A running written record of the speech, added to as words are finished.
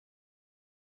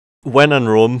When in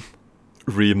Rome,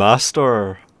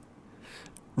 Remaster.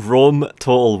 Rome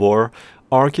Total War,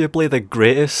 arguably the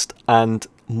greatest and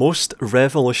most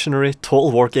revolutionary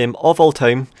Total War game of all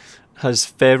time, has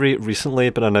very recently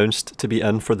been announced to be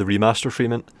in for the remaster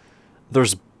treatment.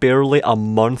 There's barely a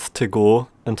month to go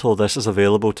until this is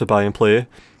available to buy and play,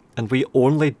 and we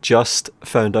only just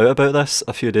found out about this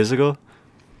a few days ago.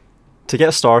 To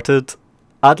get started,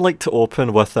 I'd like to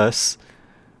open with this.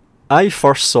 I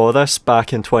first saw this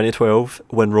back in 2012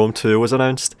 when Rome 2 was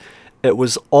announced. It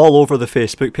was all over the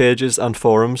Facebook pages and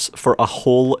forums for a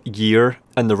whole year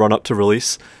in the run up to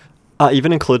release. I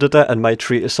even included it in my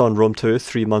treatise on Rome 2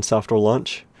 3 months after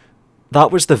launch.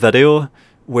 That was the video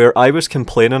where I was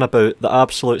complaining about the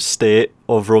absolute state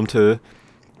of Rome 2,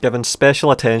 giving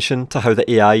special attention to how the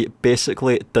AI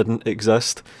basically didn't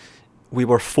exist. We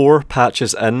were 4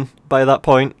 patches in by that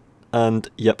point, and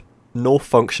yep, no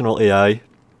functional AI.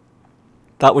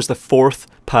 That was the 4th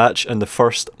patch in the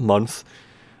first month.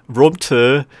 Rome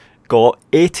 2 got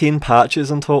 18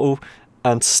 patches in total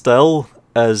and still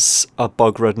is a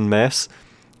bug-ridden mess.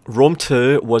 Rome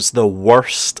 2 was the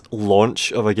worst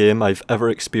launch of a game I've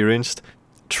ever experienced.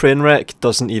 Trainwreck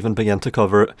doesn't even begin to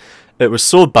cover it. It was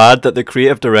so bad that the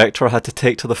creative director had to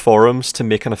take to the forums to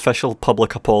make an official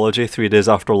public apology 3 days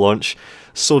after launch,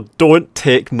 so don't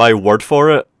take my word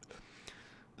for it.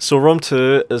 So Rome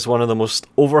 2 is one of the most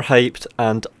overhyped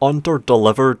and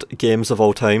under-delivered games of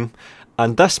all time,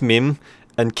 and this meme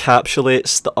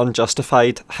encapsulates the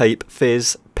unjustified hype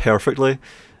phase perfectly,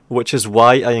 which is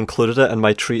why I included it in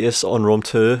my treatise on Rome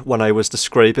 2 when I was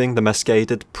describing the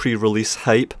misguided pre-release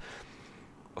hype.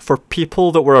 For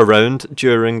people that were around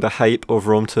during the hype of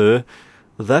Rome 2,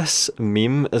 this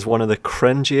meme is one of the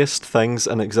cringiest things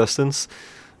in existence.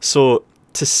 So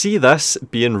to see this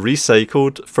being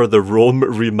recycled for the Rome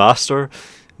remaster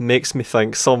makes me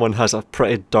think someone has a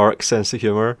pretty dark sense of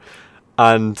humour,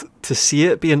 and to see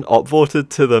it being upvoted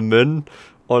to the moon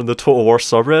on the Total War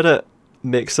subreddit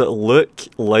makes it look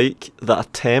like the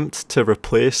attempt to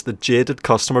replace the jaded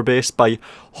customer base by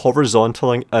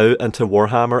horizontaling out into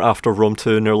Warhammer after Rome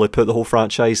 2 nearly put the whole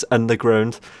franchise in the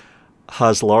ground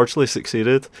has largely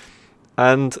succeeded,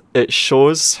 and it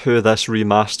shows who this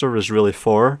remaster is really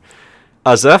for.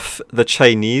 As if the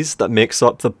Chinese that makes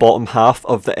up the bottom half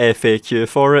of the FAQ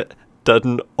for it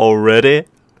didn't already.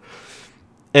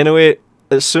 Anyway,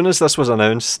 as soon as this was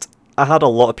announced, I had a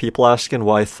lot of people asking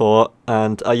what I thought,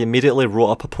 and I immediately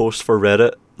wrote up a post for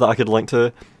Reddit that I could link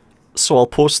to. So I'll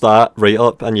post that right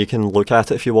up and you can look at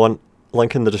it if you want,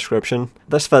 link in the description.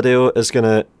 This video is going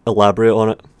to elaborate on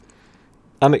it.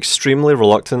 I'm extremely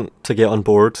reluctant to get on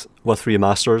board with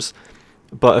remasters,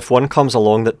 but if one comes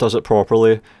along that does it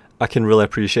properly, I can really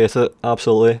appreciate it,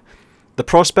 absolutely. The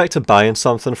prospect of buying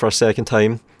something for a second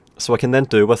time, so I can then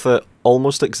do with it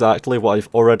almost exactly what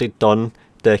I've already done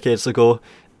decades ago,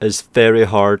 is very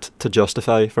hard to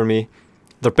justify for me.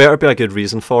 There better be a good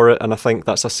reason for it, and I think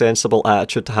that's a sensible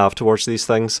attitude to have towards these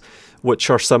things,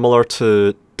 which are similar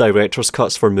to director's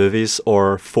cuts for movies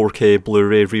or 4K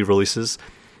Blu-ray re-releases.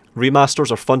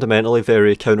 Remasters are fundamentally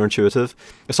very counterintuitive.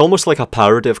 It's almost like a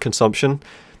parody of consumption.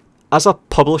 As a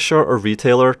publisher or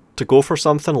retailer, to go for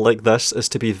something like this is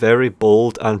to be very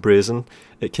bold and brazen.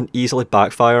 It can easily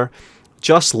backfire.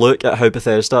 Just look at how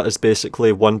Bethesda is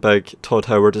basically one big Todd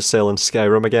Howard is selling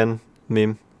Skyrim again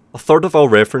meme. A third of all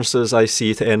references I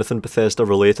see to anything Bethesda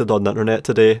related on the internet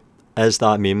today is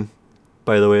that meme,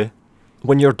 by the way.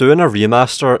 When you're doing a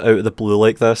remaster out of the blue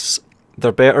like this,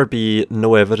 there better be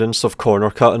no evidence of corner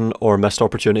cutting or missed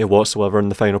opportunity whatsoever in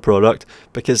the final product,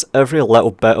 because every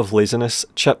little bit of laziness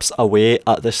chips away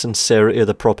at the sincerity of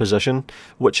the proposition,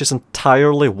 which is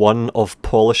entirely one of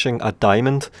polishing a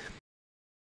diamond.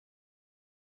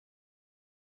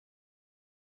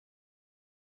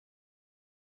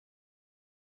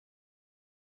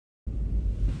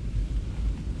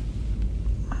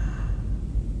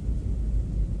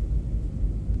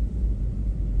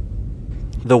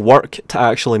 The work to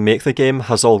actually make the game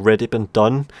has already been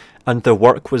done, and the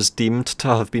work was deemed to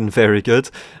have been very good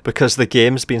because the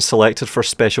game's been selected for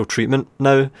special treatment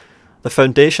now. The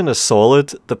foundation is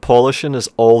solid, the polishing is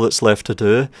all that's left to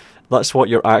do. That's what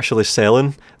you're actually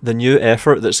selling, the new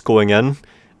effort that's going in.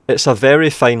 It's a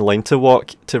very fine line to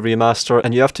walk to remaster,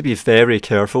 and you have to be very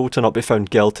careful to not be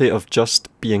found guilty of just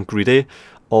being greedy,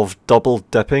 of double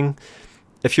dipping.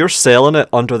 If you're selling it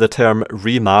under the term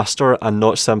remaster and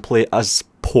not simply as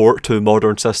port to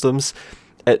modern systems,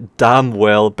 it damn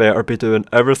well better be doing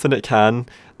everything it can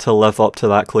to live up to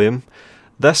that claim.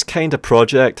 This kind of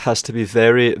project has to be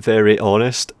very, very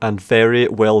honest and very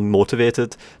well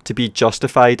motivated to be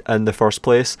justified in the first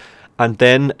place, and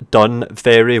then done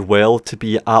very well to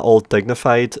be at all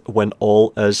dignified when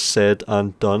all is said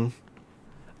and done.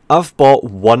 I've bought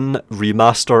one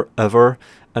remaster ever,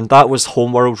 and that was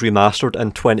Homeworld Remastered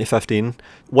in 2015.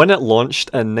 When it launched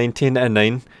in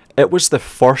 1999, it was the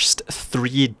first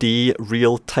 3D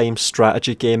real-time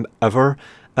strategy game ever,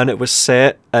 and it was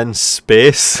set in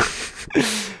space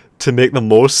to make the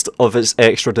most of its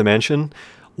extra dimension,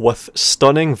 with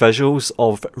stunning visuals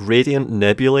of radiant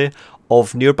nebulae,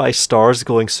 of nearby stars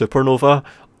going supernova,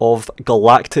 of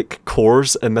galactic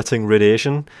cores emitting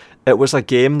radiation. It was a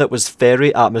game that was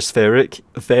very atmospheric,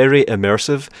 very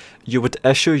immersive. You would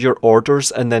issue your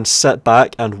orders and then sit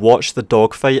back and watch the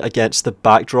dogfight against the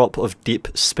backdrop of deep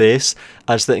space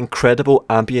as the incredible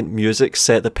ambient music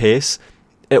set the pace.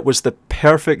 It was the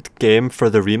perfect game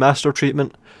for the remaster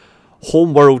treatment.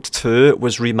 Homeworld 2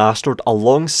 was remastered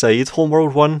alongside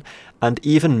Homeworld 1 and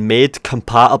even made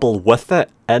compatible with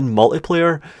it in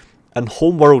multiplayer. In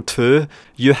Homeworld 2,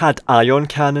 you had ion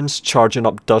cannons charging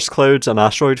up dust clouds and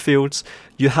asteroid fields,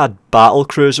 you had battle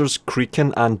cruisers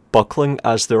creaking and buckling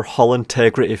as their hull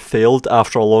integrity failed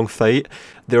after a long fight,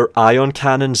 their ion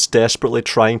cannons desperately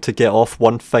trying to get off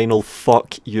one final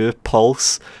fuck you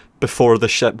pulse before the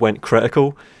ship went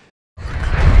critical.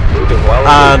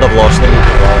 And I've lost it.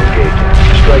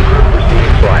 Strike group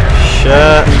receiving fire.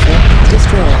 Shit.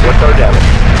 Destroyed. What's our damage?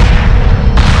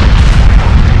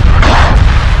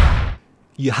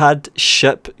 You had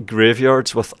ship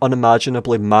graveyards with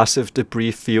unimaginably massive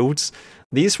debris fields.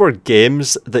 These were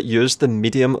games that used the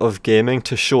medium of gaming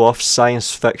to show off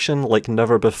science fiction like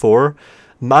never before.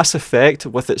 Mass Effect,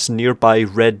 with its nearby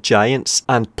red giants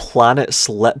and planets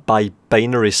lit by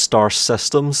binary star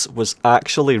systems, was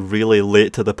actually really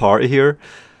late to the party here.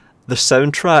 The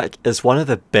soundtrack is one of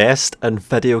the best in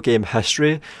video game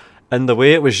history, and the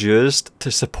way it was used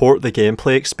to support the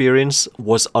gameplay experience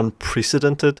was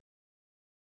unprecedented.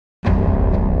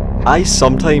 I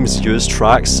sometimes use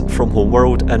tracks from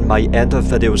Homeworld in my end of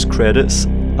videos credits,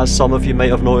 as some of you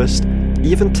might have noticed.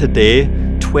 Even today,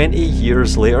 20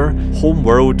 years later,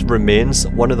 Homeworld remains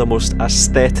one of the most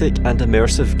aesthetic and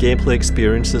immersive gameplay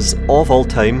experiences of all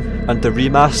time, and the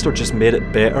remaster just made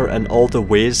it better in all the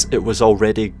ways it was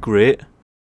already great.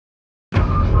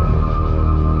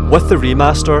 With the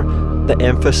remaster, the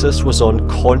emphasis was on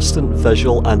constant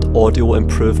visual and audio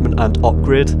improvement and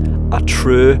upgrade, a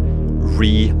true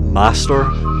remaster.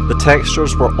 The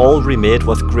textures were all remade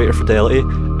with greater fidelity,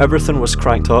 everything was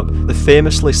cranked up, the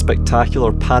famously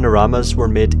spectacular panoramas were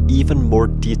made even more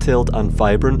detailed and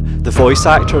vibrant, the voice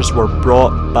actors were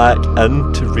brought back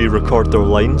in to re-record their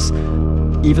lines.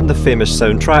 Even the famous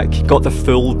soundtrack got the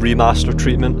full remaster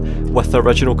treatment, with the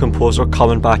original composer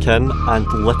coming back in and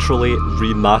literally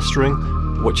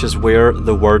remastering, which is where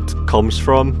the word comes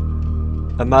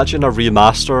from. Imagine a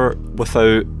remaster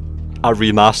without a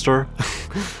remaster.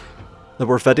 There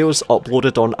were videos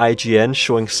uploaded on IGN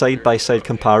showing side-by-side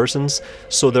comparisons,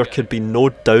 so there could be no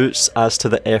doubts as to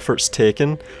the efforts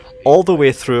taken. All the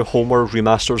way through Homeworld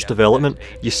Remaster's development,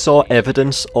 you saw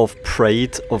evidence of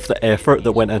pride of the effort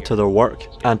that went into their work,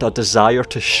 and a desire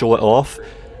to show it off.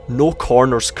 No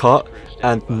corners cut,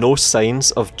 and no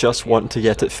signs of just wanting to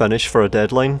get it finished for a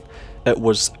deadline. It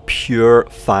was pure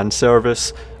fan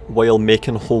service, while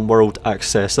making Homeworld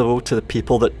accessible to the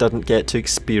people that didn't get to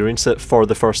experience it for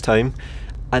the first time,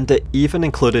 and it even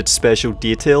included special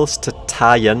details to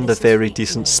tie in the very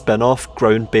decent spin-off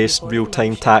ground-based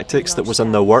real-time tactics that was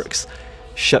in the works.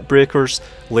 Shipbreakers,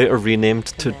 later renamed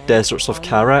to Deserts of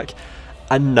Karak,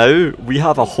 and now we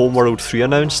have a Homeworld 3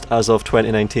 announced as of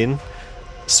 2019.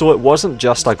 So it wasn't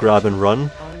just a grab and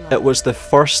run, it was the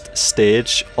first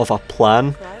stage of a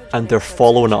plan, and they're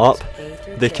following it up.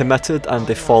 They committed and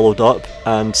they followed up,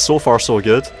 and so far so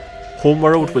good.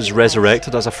 Homeworld was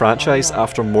resurrected as a franchise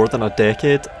after more than a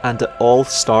decade, and it all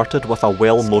started with a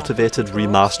well-motivated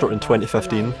remaster in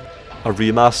 2015. A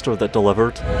remaster that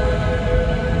delivered.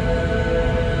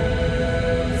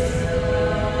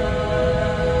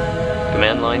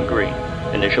 Command line green.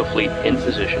 Initial fleet in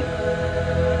position.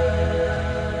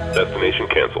 Destination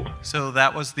cancelled. So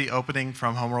that was the opening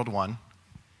from Homeworld 1.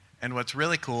 And what's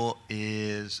really cool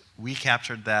is we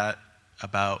captured that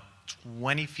about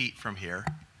 20 feet from here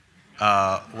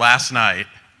last night.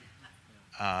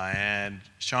 And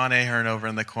Sean Ahern over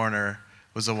in the corner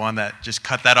was the one that just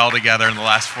cut that all together in the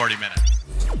last 40 minutes.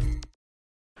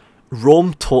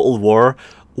 Rome Total War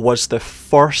was the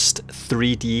first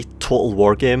 3D Total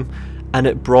War game, and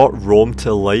it brought Rome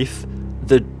to life.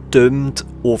 The doomed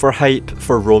overhype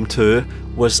for Rome 2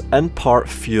 was in part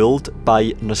fueled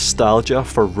by nostalgia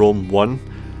for Rome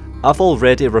 1. I've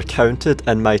already recounted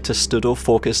in my Testudo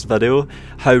focused video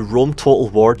how Rome Total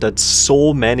War did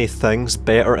so many things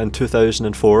better in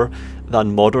 2004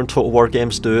 than modern Total War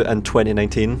games do in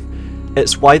 2019.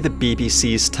 It's why the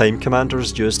BBC's Time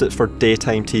Commanders used it for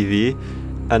daytime TV,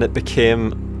 and it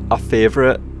became a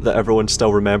favourite that everyone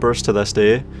still remembers to this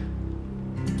day.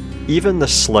 Even the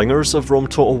slingers of Rome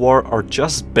Total War are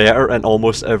just better in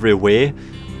almost every way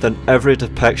than every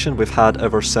depiction we've had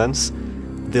ever since.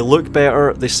 They look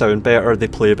better, they sound better, they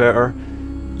play better.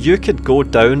 You could go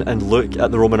down and look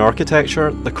at the Roman architecture,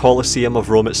 the Colosseum of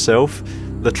Rome itself,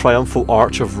 the Triumphal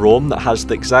Arch of Rome that has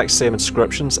the exact same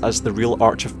inscriptions as the real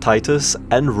Arch of Titus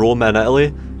in Rome in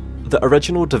Italy. The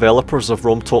original developers of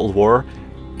Rome Total War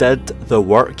did the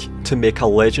work to make a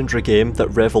legendary game that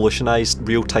revolutionised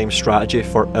real-time strategy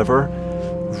forever.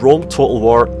 Rome Total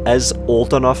War is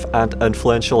old enough and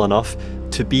influential enough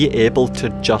to be able to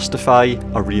justify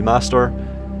a remaster.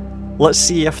 Let's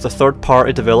see if the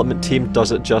third-party development team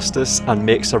does it justice and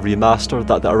makes a remaster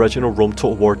that the original Rome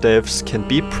Total War devs can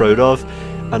be proud of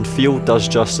and feel does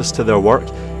justice to their work,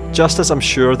 just as I'm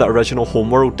sure the original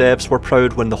Homeworld devs were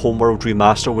proud when the Homeworld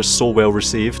Remaster was so well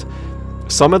received.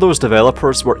 Some of those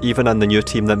developers were even in the new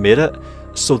team that made it,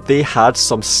 so they had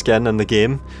some skin in the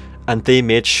game, and they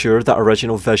made sure that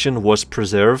original vision was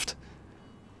preserved.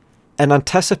 In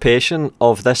anticipation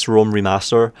of this Rome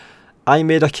remaster, I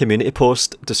made a community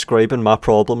post describing my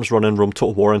problems running Rome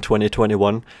Total War in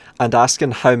 2021 and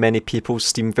asking how many people's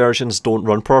Steam versions don't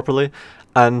run properly,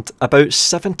 and about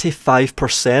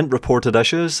 75% reported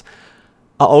issues.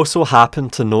 I also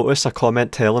happened to notice a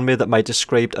comment telling me that my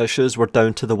described issues were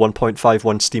down to the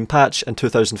 1.51 Steam patch in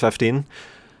 2015.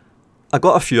 I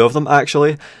got a few of them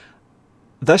actually.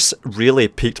 This really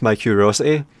piqued my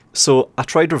curiosity, so I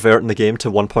tried reverting the game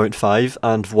to 1.5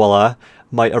 and voila,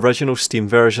 my original Steam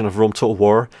version of Rome Total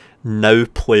War now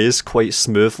plays quite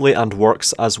smoothly and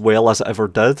works as well as it ever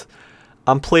did.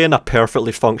 I'm playing a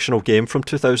perfectly functional game from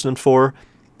 2004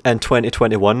 in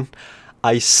 2021.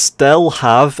 I still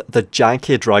have the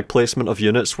janky drag placement of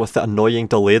units with the annoying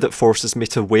delay that forces me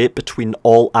to wait between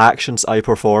all actions I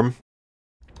perform.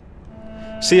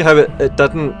 See how it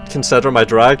didn't consider my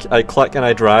drag? I click and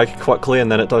I drag quickly and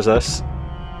then it does this.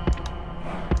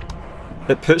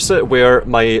 It puts it where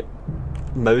my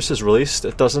mouse is released,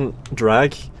 it doesn't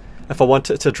drag. If I want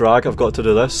it to drag, I've got to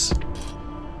do this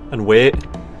and wait.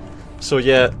 So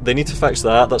yeah, they need to fix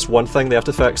that. That's one thing they have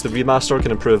to fix. The remaster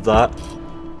can improve that.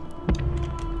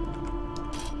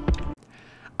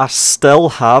 I still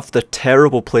have the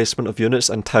terrible placement of units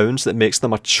in towns that makes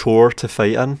them a chore to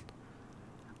fight in.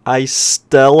 I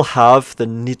still have the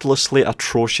needlessly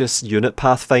atrocious unit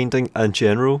pathfinding in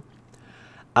general.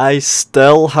 I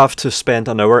still have to spend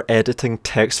an hour editing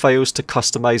text files to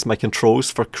customise my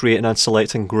controls for creating and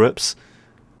selecting groups.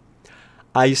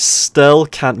 I still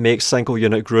can't make single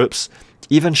unit groups.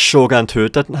 Even Shogun 2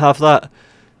 didn't have that.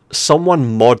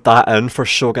 Someone mod that in for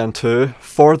Shogun 2,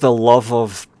 for the love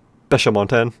of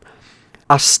Bishamonten.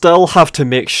 I still have to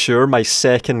make sure my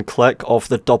second click of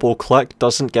the double click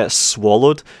doesn't get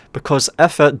swallowed, because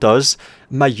if it does,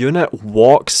 my unit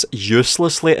walks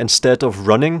uselessly instead of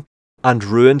running, and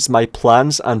ruins my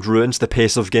plans and ruins the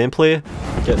pace of gameplay.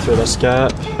 Get through this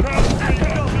gap.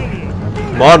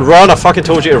 Come on, run! I fucking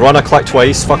told you to run, I clicked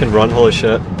twice. Fucking run, holy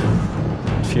shit.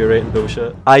 Infuriating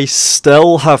bullshit. I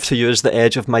still have to use the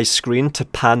edge of my screen to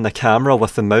pan the camera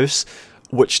with the mouse,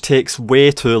 which takes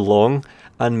way too long,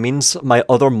 and means my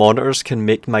other monitors can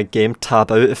make my game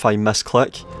tab out if I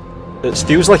misclick. It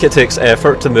feels like it takes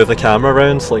effort to move the camera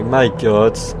around, like my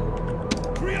god.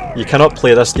 You cannot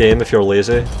play this game if you're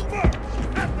lazy.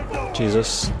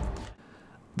 Jesus.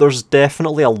 There's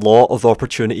definitely a lot of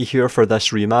opportunity here for this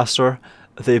remaster.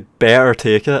 They better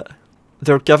take it.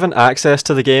 They're giving access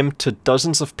to the game to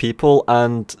dozens of people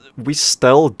and we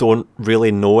still don't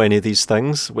really know any of these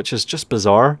things, which is just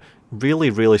bizarre. Really,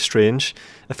 really strange.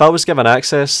 If I was given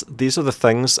access, these are the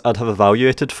things I'd have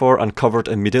evaluated for and covered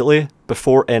immediately,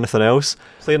 before anything else.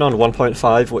 Playing on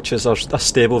 1.5, which is a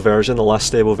stable version, the last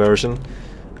stable version.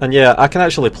 And yeah, I can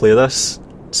actually play this,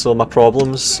 so my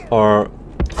problems are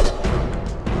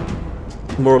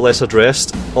more or less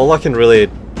addressed. All I can really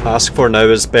ask for now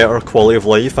is better quality of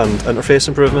life and interface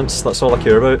improvements. That's all I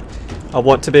care about. I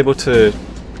want to be able to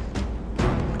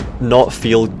not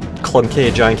feel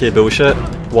clunky, janky bullshit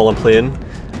while I'm playing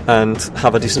and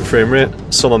have a decent frame rate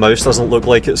so my mouse doesn't look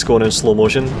like it's going in slow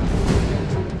motion.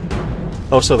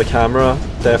 Also the camera,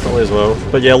 definitely as well.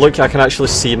 But yeah, look, I can actually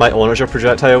see my onager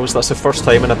projectiles. That's the first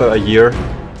time in about a year.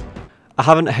 I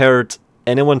haven't heard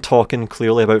anyone talking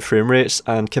clearly about frame rates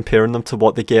and comparing them to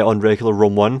what they get on regular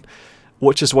Rome 1,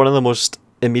 which is one of the most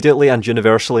immediately and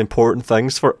universally important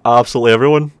things for absolutely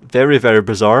everyone. Very, very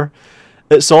bizarre.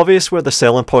 It's obvious where the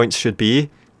selling points should be.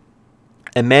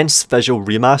 Immense visual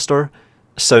remaster,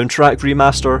 soundtrack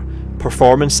remaster,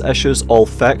 performance issues all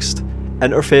fixed,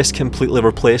 interface completely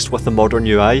replaced with a modern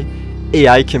UI,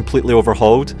 AI completely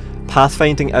overhauled,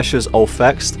 pathfinding issues all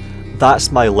fixed.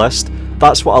 That's my list.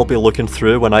 That's what I'll be looking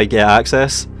through when I get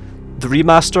access. The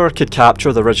remaster could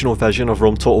capture the original vision of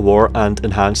Rome Total War and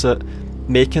enhance it,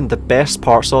 making the best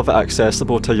parts of it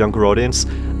accessible to a younger audience,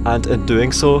 and in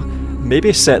doing so,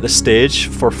 maybe set the stage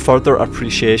for further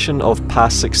appreciation of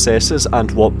past successes and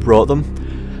what brought them.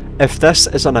 If this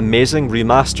is an amazing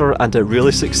remaster and it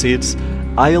really succeeds,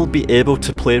 I'll be able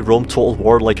to play Rome Total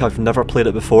War like I've never played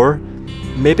it before.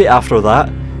 Maybe after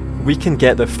that, we can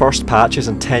get the first patches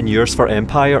in 10 years for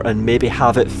Empire and maybe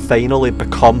have it finally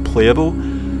become playable.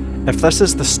 If this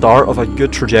is the start of a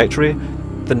good trajectory,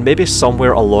 then maybe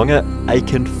somewhere along it I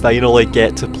can finally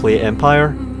get to play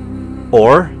Empire.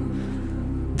 Or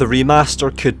the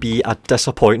remaster could be a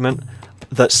disappointment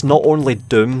that's not only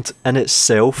doomed in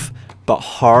itself, but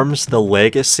harms the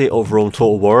legacy of Rome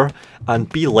Total War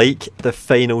and be like the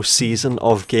final season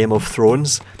of Game of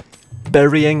Thrones,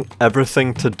 burying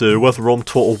everything to do with Rome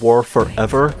Total War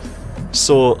forever.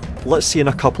 So let's see in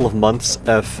a couple of months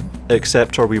if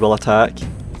Accept or We Will Attack,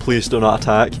 Please Do Not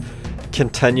Attack,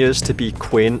 continues to be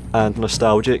quaint and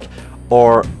nostalgic,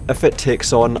 or if it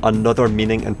takes on another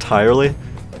meaning entirely.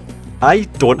 I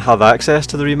don't have access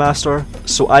to the remaster,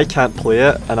 so I can't play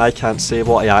it and I can't say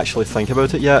what I actually think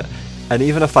about it yet, and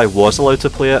even if I was allowed to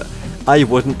play it, I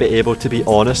wouldn't be able to be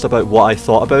honest about what I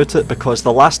thought about it, because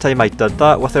the last time I did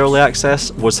that with early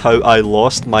access was how I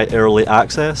lost my early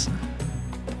access.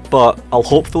 But I'll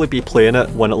hopefully be playing it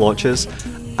when it launches,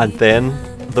 and then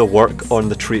the work on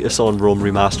the treatise on Rome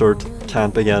Remastered can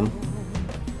begin.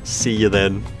 See you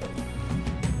then.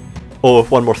 Oh,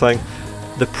 one more thing.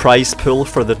 The prize pool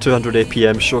for the 200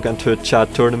 APM Shogun 2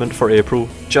 Chad tournament for April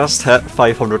just hit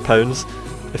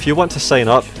 £500. If you want to sign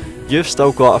up, you've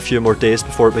still got a few more days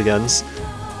before it begins.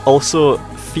 Also,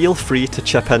 feel free to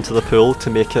chip into the pool to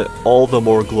make it all the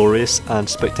more glorious and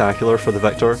spectacular for the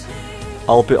victor.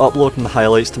 I'll be uploading the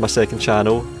highlights to my second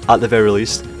channel, at the very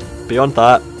least. Beyond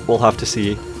that, we'll have to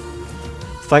see.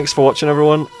 Thanks for watching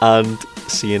everyone, and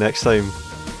see you next time.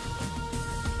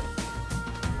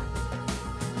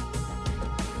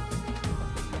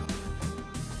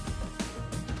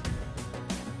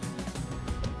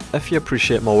 If you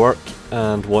appreciate my work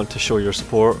and want to show your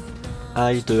support,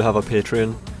 I do have a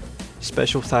Patreon.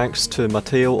 Special thanks to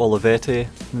Matteo Olivetti,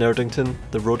 Nerdington,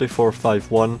 The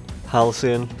Rody451,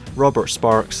 Halcyon, Robert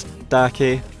Sparks,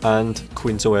 Dake, and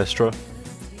Queen's Oestra.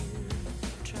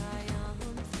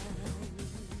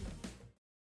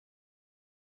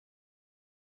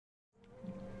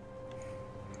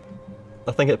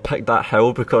 I think it picked that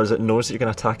hill because it knows that you're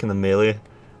going to attack in the melee.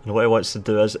 And what it wants to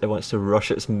do is, it wants to rush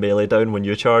its melee down when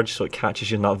you charge, so it catches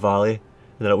you in that valley,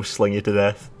 and then it will sling you to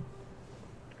death.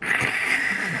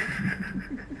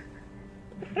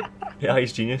 The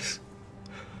eye's genius.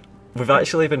 We've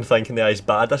actually been thinking the eye's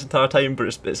bad this entire time,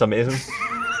 but it's amazing.